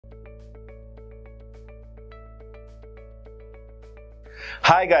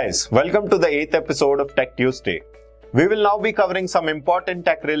Hi guys, welcome to the 8th episode of TechTuesday. We will now be covering some important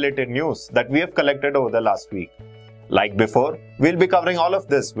tech-related news that we have collected over the last week. Like before, we'll be covering all of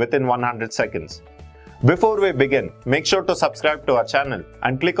this within 100 seconds. Before we begin, make sure to subscribe to our channel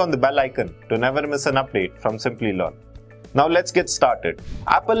and click on the bell icon to never miss an update from Simplilearn. Now let's get started.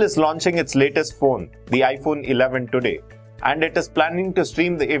 Apple is launching its latest phone, the iPhone 11 today, and it is planning to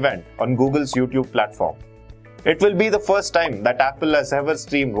stream the event on Google's YouTube platform. It will be the first time that Apple has ever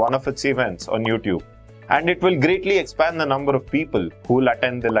streamed one of its events on YouTube, and it will greatly expand the number of people who will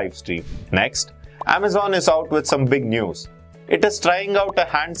attend the live stream. Next, Amazon is out with some big news. It is trying out a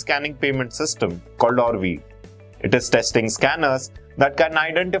hand scanning payment system called Orville. It is testing scanners that can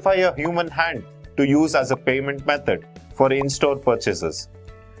identify a human hand to use as a payment method for in-store purchases.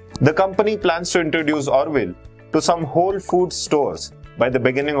 The company plans to introduce Orville to some Whole Foods stores by the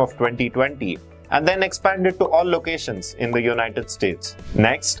beginning of 2020 and then expand it to all locations in the United States.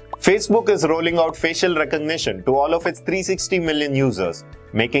 Next, Facebook is rolling out facial recognition to all of its 360 million users,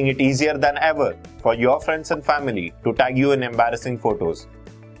 making it easier than ever for your friends and family to tag you in embarrassing photos.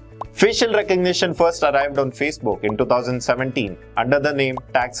 Facial recognition first arrived on Facebook in 2017 under the name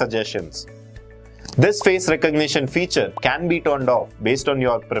Tag Suggestions. This face recognition feature can be turned off based on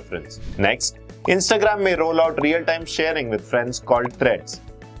your preference. Next, Instagram may roll out real-time sharing with friends called Threads.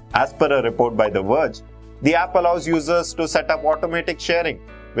 As per a report by The Verge, the app allows users to set up automatic sharing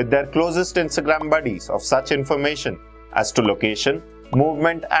with their closest Instagram buddies of such information as to location,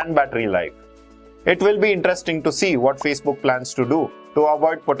 movement, and battery life. It will be interesting to see what Facebook plans to do to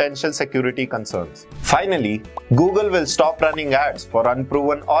avoid potential security concerns. Finally, Google will stop running ads for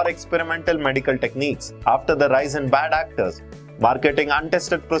unproven or experimental medical techniques after the rise in bad actors marketing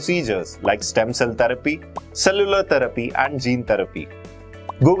untested procedures like stem cell therapy, cellular therapy, and gene therapy.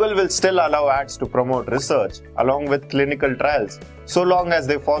 Google will still allow ads to promote research along with clinical trials so long as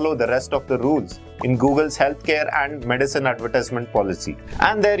they follow the rest of the rules in Google's healthcare and medicine advertisement policy.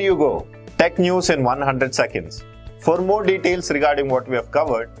 And there you go, tech news in 100 seconds. For more details regarding what we have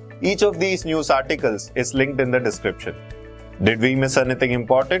covered, each of these news articles is linked in the description. Did we miss anything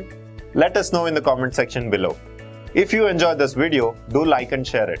important? Let us know in the comment section below. If you enjoyed this video, do like and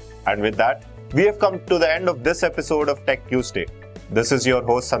share it. And with that, we have come to the end of this episode of Tech Tuesday. This is your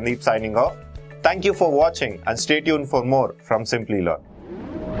host Sandeep signing off. Thank you for watching and stay tuned for more from Simplilearn.